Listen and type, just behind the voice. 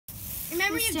In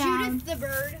memory of Judith the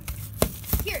bird.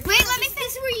 Here. Wait, let me.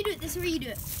 This is where you do it. This is where you do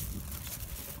it.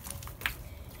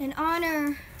 In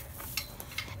honor.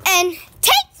 And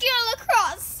take your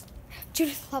lacrosse.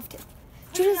 Judith loved it.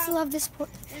 Judith loved this sport.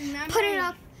 Put it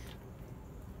up.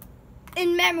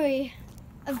 In memory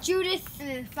of Judith.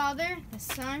 And the Father, the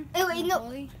Son, Oh, wait, and the no.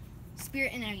 Holy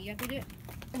Spirit. And now you have to do it.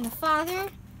 And the Father,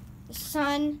 the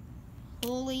Son,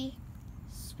 Holy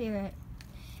Spirit.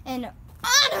 In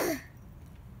honor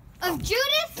of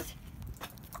Judith.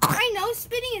 I know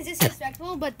spitting is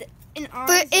disrespectful, but in ours,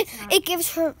 But it's not. it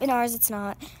gives her, in ours it's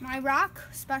not. My rock,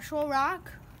 special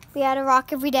rock. We had a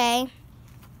rock every day.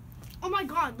 Oh my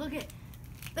God! Look,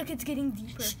 it's getting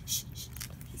deeper.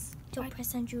 Don't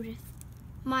press on Judith.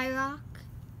 My rock.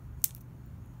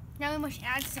 Now we must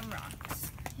add some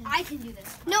rocks. Yeah. I can do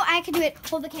this. No, I can do it.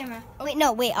 Hold the camera. Wait,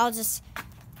 no, wait, I'll just.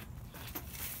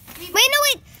 We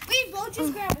Wait. both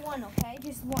just grab one, okay?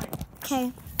 Just one.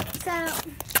 Okay. So,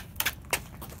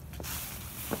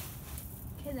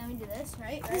 Okay, then we do this,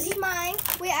 right? this Ready? is mine.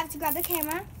 Wait, I have to grab the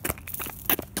camera.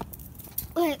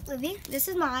 Wait, Livy, this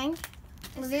is mine.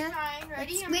 This Olivia. is mine.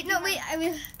 Ready? Wait, no, wait. I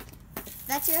mean,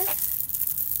 that's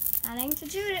yours. Adding to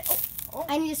Judith. Oh,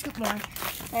 I need a scoop more.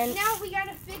 And Now we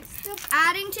gotta fix the.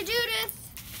 adding to Judith.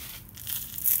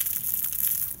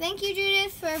 Thank you,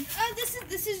 Judith, for.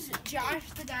 This is Josh,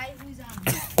 the guy who's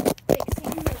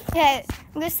fixing the. Okay,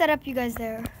 I'm gonna set up you guys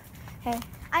there. Okay,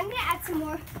 I'm gonna add some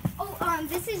more. Oh,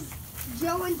 this is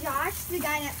Joe and Josh, the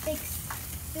guy that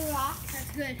fixed the rocks.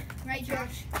 That's good, right,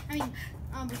 Josh? I mean,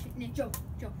 Nick, Joe,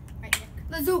 right, Nick.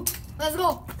 Let's go. Let's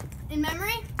go. In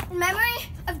memory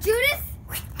of Judith.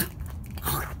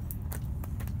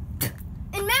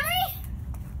 In memory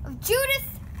of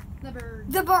Judith the bird.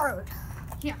 the bird.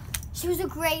 Yeah. She was a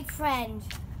great friend,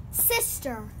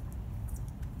 sister.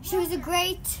 She was a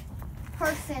great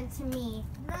person to me.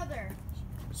 Brother.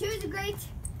 She was a great.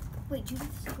 Wait,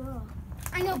 Judith's a girl.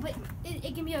 I know, but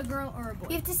it can be a girl or a boy.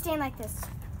 You have to stand like this.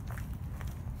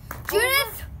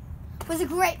 Judith was a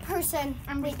great person.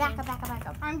 I'm Wait, just back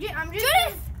up. I'm just.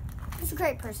 Judith was a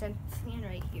great person. Stand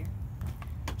right here.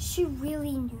 She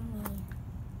really knew me.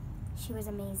 She was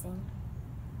amazing.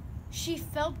 She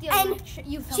felt the And electric.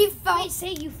 You felt. she felt- Wait,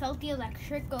 say you felt the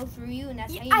electric go through you, and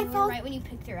that's Yeah, how I you knew felt- right when you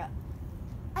picked her up.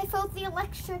 I felt the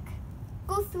electric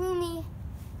go through me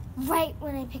right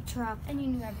when I picked her up. And you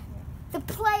knew everything. The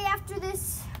play after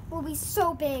this will be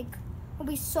so big, will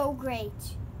be so great.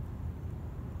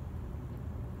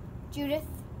 Judith,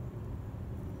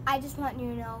 I just want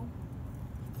you to know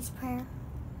this prayer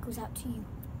goes out to you.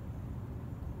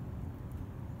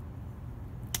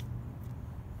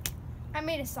 I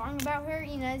made a song about her,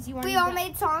 Inez. You want? We all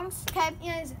made songs, okay?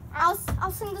 Inez, I'll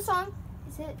sing the song.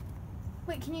 Is it?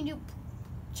 wait, can you do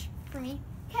for me?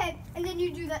 Okay, and then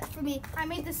you do that for me. I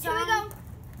made the Here song.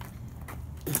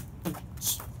 we go.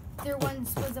 There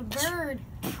once was a bird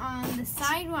on the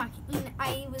sidewalk, and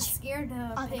I was scared to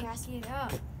On the pick grass. it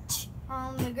up.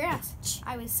 On the grass.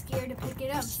 I was scared to pick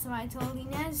it up, so I told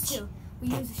Inez to. We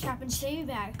used a shop and save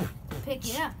bag to pick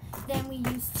it up. Then we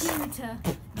used two to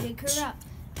dig her up.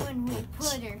 When we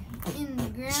put her in the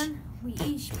ground, we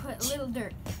each put a little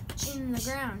dirt in the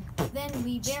ground. Then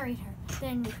we buried her.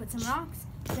 Then we put some rocks.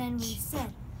 Then we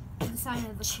said the sign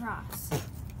of the cross.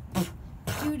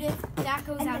 Judith, that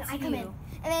goes And out then to I come you. in.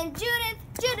 And then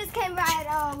Judith came right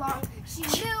all along. She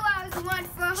knew I was the one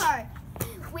for her.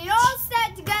 We all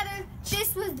sat together.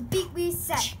 This was the beat we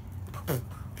set.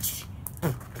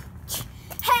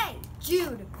 Hey,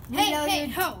 Jude. we know Hey,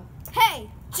 you- ho! Hey,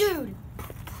 Jude.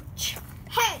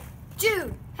 Hey,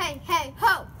 Jude. Hey,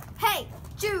 ho. Hey,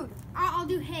 Jude. I'll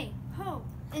do hey, ho.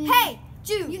 And Hey,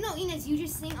 Jude. you know, Inez, you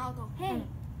just sing, I'll go hey.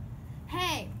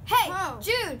 Hey, Hey, ho.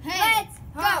 Jude. Hey, Let's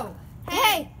ho. go.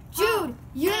 Hey, Jude. ho.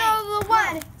 You Hey, know the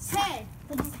one. Hey.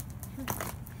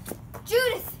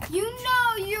 Judith, you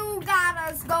know you got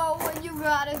us going. You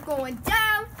got us going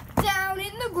down, down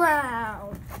in the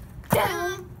ground.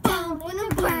 Down, down in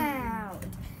the ground.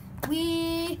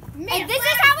 Made And a this is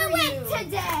flag how for it went you.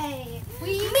 today.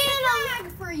 We made made a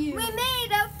flag for you. We made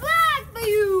a flag for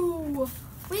you.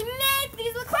 We made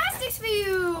these lacrosse sticks for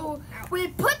you. We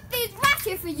put these rocks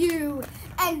here for you.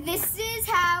 And this is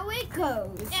how it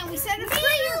goes. And we said a Me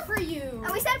prayer and- for you.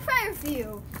 And we said a prayer for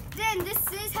you. Then this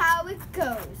is how it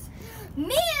goes.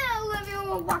 Me and Olivia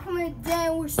were walking with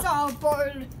Dan. We saw a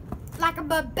bird like a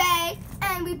baby,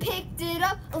 and we picked it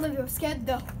up. Olivia was scared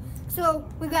though, so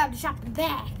we grabbed a shopping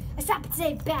bag, a shopping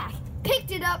safe bag,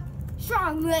 picked it up.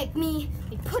 Strong like me,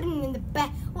 we put it in the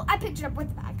bag. Well, I picked it up with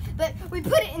the bag, but we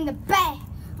put it in the bag.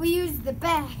 We used the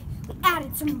bag. We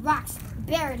added some rocks,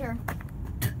 buried her,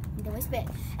 and then we spit.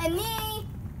 And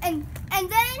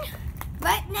then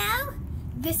right now.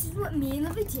 this is what me and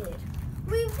Livy did.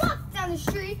 We walked down the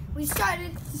street. We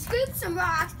started to scoop some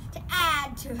rocks to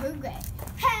add to her grave.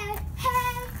 Hey,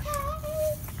 hey,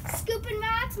 hey. Scooping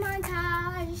rocks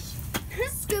montage.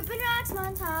 Scooping rocks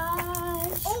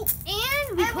montage. Oh,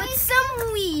 and we put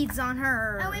some weeds on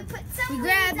her. And we put some We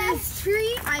weeds grabbed on- this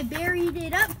tree. I buried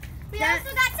it up. We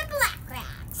also got some black grass.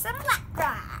 Some black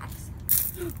grass.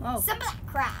 Oh, Some black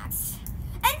grass.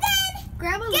 And then,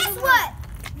 grab a guess little what?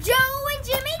 Joe and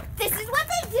Jimmy, this is what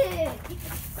they did.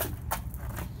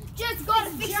 Just gotta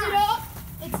fix it up.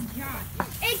 It's Josh.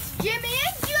 It's Jimmy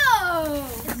and Joe.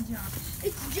 It's Josh.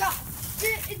 It's Josh.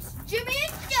 It's Jimmy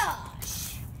and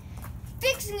Josh.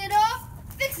 Fixing it up.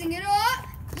 Fixing it up.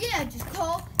 Yeah, just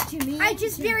call Jimmy. I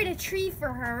just buried a tree for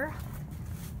her,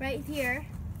 right here.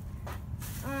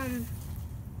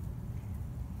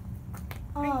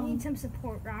 I need some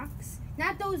support rocks.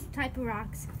 Not those type of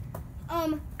rocks.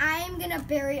 I'm gonna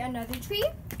bury another tree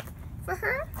for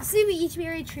her. See, we each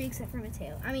bury a tree except for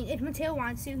Mateo. I mean, if Mateo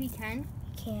wants to, he can.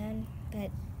 Can, but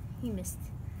He missed.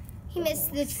 he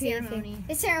missed the ceremony.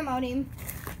 The ceremony.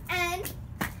 And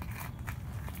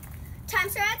time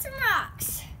to add some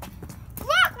rocks.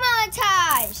 Rock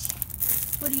montage.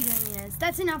 What are you doing, Inez?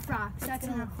 That's enough rocks. That's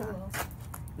gonna enough look cool. rocks.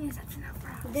 Yes, that's enough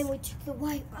rocks. Then we took the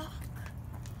white rock.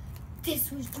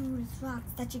 This was Judith's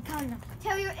rocks that you kind of.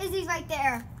 Tell your Izzy's right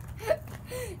there.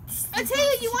 I tell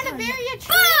you, you want to bury a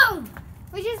tree? Boom!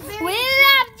 We just buried We a tree.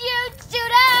 love you,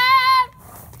 Judith!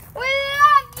 We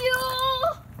love you!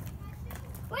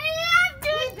 We love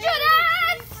you,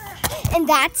 Judith! And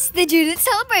that's the Judith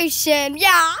celebration.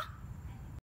 Yeah.